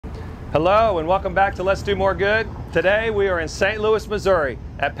Hello and welcome back to Let's Do More Good. Today we are in St. Louis, Missouri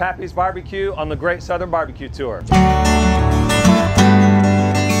at Pappy's Barbecue on the Great Southern Barbecue Tour.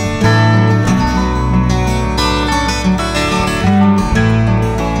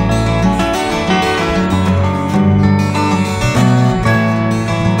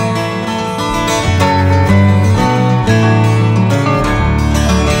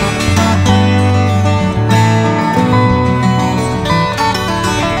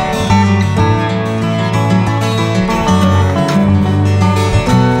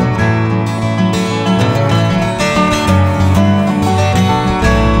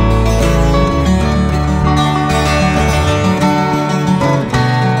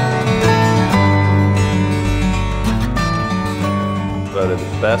 Voted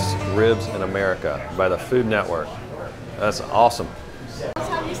best ribs in America by the Food Network. That's awesome.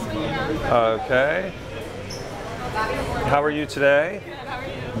 Okay. How are you today? Good, how are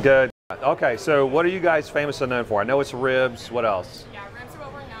you? Good. Okay, so what are you guys famous and known for? I know it's ribs. What else? Yeah, ribs are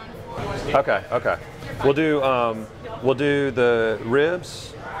what we're known for. Okay, okay. We'll do the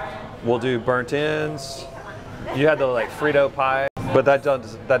ribs. We'll do burnt ends. You had the like Frito pie, but that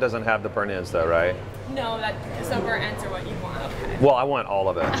doesn't have the burnt ends though, right? No, so burnt ends are what you want. Okay. Well, I want all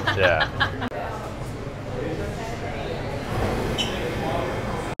of it. Yeah.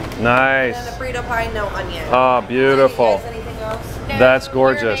 Nice. And the burrito pie, no onion. Oh, beautiful. You guys, anything else? No, That's you're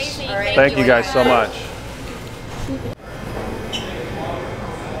gorgeous. amazing. All right, Thank you enjoy guys so that.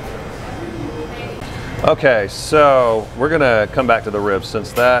 much. Okay, so we're gonna come back to the ribs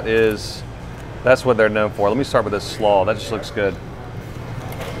since that's what they're known for. Let me start with this slaw. That just looks good.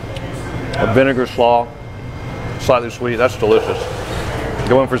 A vinegar slaw, slightly sweet. That's delicious.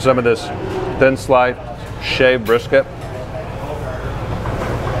 Going for some of this thin sliced shaved brisket.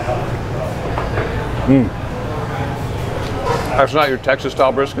 That's not your Texas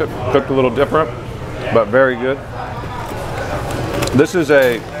style brisket, cooked a little different, but very good. This is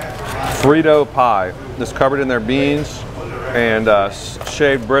a Frito pie that's covered in their beans and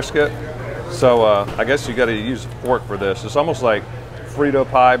shaved brisket. So I guess you got to use a fork for this. It's almost like Frito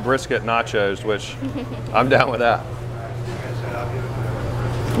pie brisket nachos, which I'm down with that.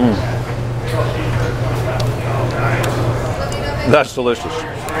 That's delicious.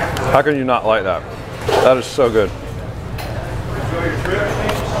 How can you not like that? That is so good.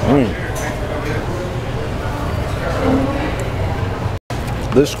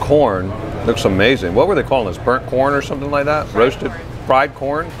 This corn looks amazing. What were they calling this? Burnt corn or something like that? Roasted fried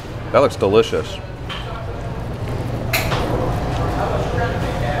corn? That looks delicious.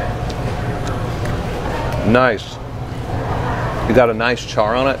 Nice. You got a nice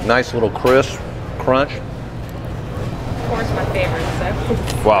char on it. Nice little crisp crunch. Corn's my favorite,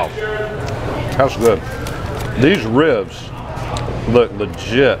 so. Wow. That's good. These ribs look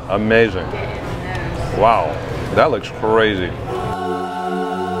legit amazing. Wow. That looks crazy.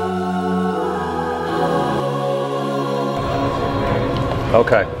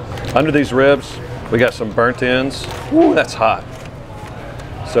 Okay. Under these ribs, we got some burnt ends. Ooh, that's hot.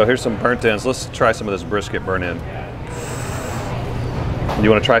 So here's some burnt ends. Let's try some of this brisket burnt end. You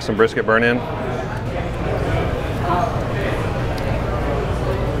want to try some brisket burnt end?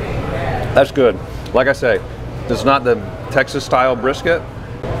 That's good. Like I say, it's not the Texas style brisket.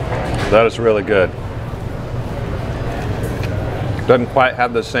 That is really good. Doesn't quite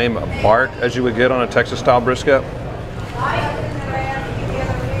have the same bark as you would get on a Texas style brisket.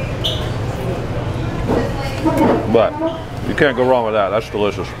 But you can't go wrong with that. That's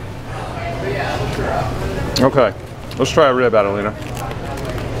delicious. Okay, let's try a rib, Adelina.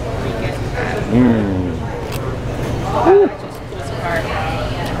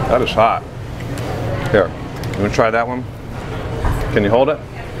 That is hot. Here, you want to try that one? Can you hold it?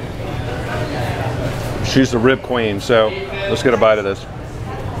 She's the rib queen, so let's get a bite of this.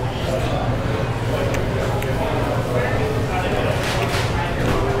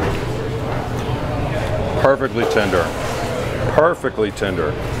 Perfectly tender. Perfectly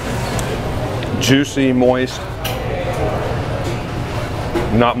tender. Juicy, moist.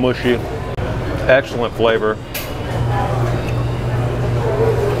 Not mushy. Excellent flavor.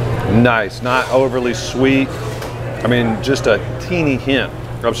 Nice, not overly sweet. I mean, just a teeny hint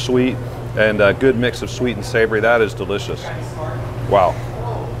of sweet and a good mix of sweet and savory. That is delicious. Wow.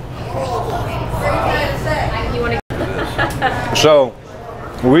 So,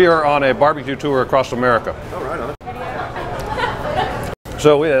 we are on a barbecue tour across America. Oh, right on.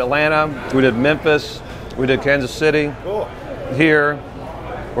 So we did Atlanta, we did Memphis, we did Kansas City. Cool. Here,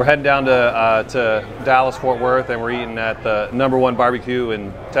 we're heading down to Dallas, Fort Worth, and we're eating at the #1 barbecue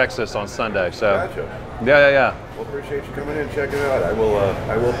in Texas on Sunday. So, Gotcha. yeah. Well, appreciate you coming in and checking it out. I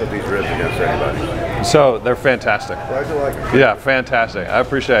will put these ribs against anybody. So they're fantastic. Glad you like them. Yeah, fantastic. I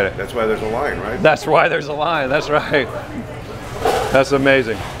appreciate it. That's why there's a line, right? That's why there's a line. That's right. That's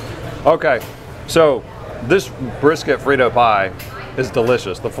amazing. Okay, so this brisket Frito pie is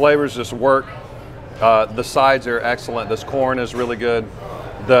delicious. The flavors just work. The sides are excellent. This corn is really good.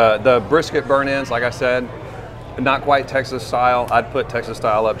 The brisket burn-ins, like I said, not quite Texas style. I'd put Texas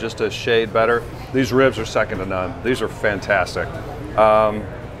style up just a shade better. These ribs are second to none. These are fantastic. I'm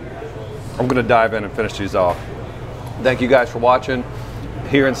gonna dive in and finish these off. Thank you guys for watching.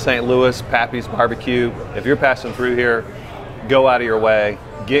 Here in St. Louis, Pappy's Barbecue. If you're passing through here, go out of your way.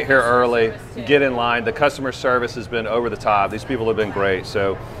 Get here early, get in line. The customer service has been over the top. These people have been great.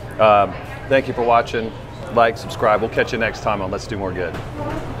 So thank you for watching. Like, subscribe. We'll catch you next time on Let's Do More Good.